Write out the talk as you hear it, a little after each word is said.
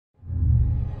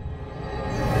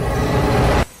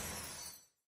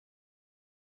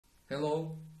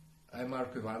Hello, I'm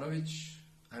Marko Ivanovich.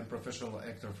 I'm a professional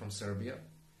actor from Serbia.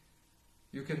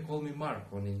 You can call me Mark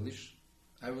on English.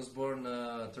 I was born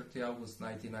 30 August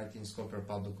 1990 in Skopje,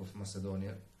 Republic of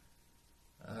Macedonia.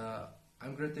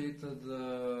 I'm graduated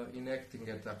in acting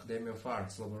at Academy of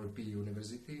Arts, Slobodna P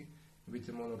University, with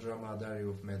the monodrama Diary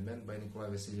of Madman by Nikolai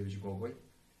Vasiljevich Gogol.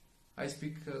 I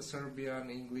speak Serbian,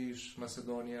 English,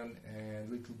 Macedonian, and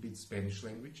little bit Spanish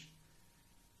language.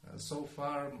 So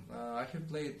far, I have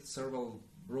played several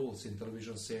roles in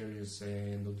television series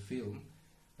and on film.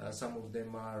 Some of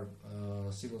them are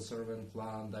Civil Servant,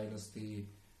 Clan, Dynasty,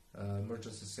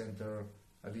 Emergency Center,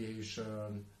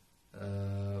 Aviation,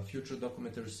 future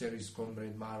documentary series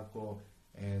Comrade Marko,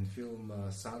 and film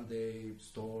Sunday,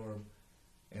 Storm,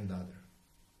 and other.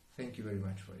 Thank you very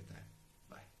much for your time.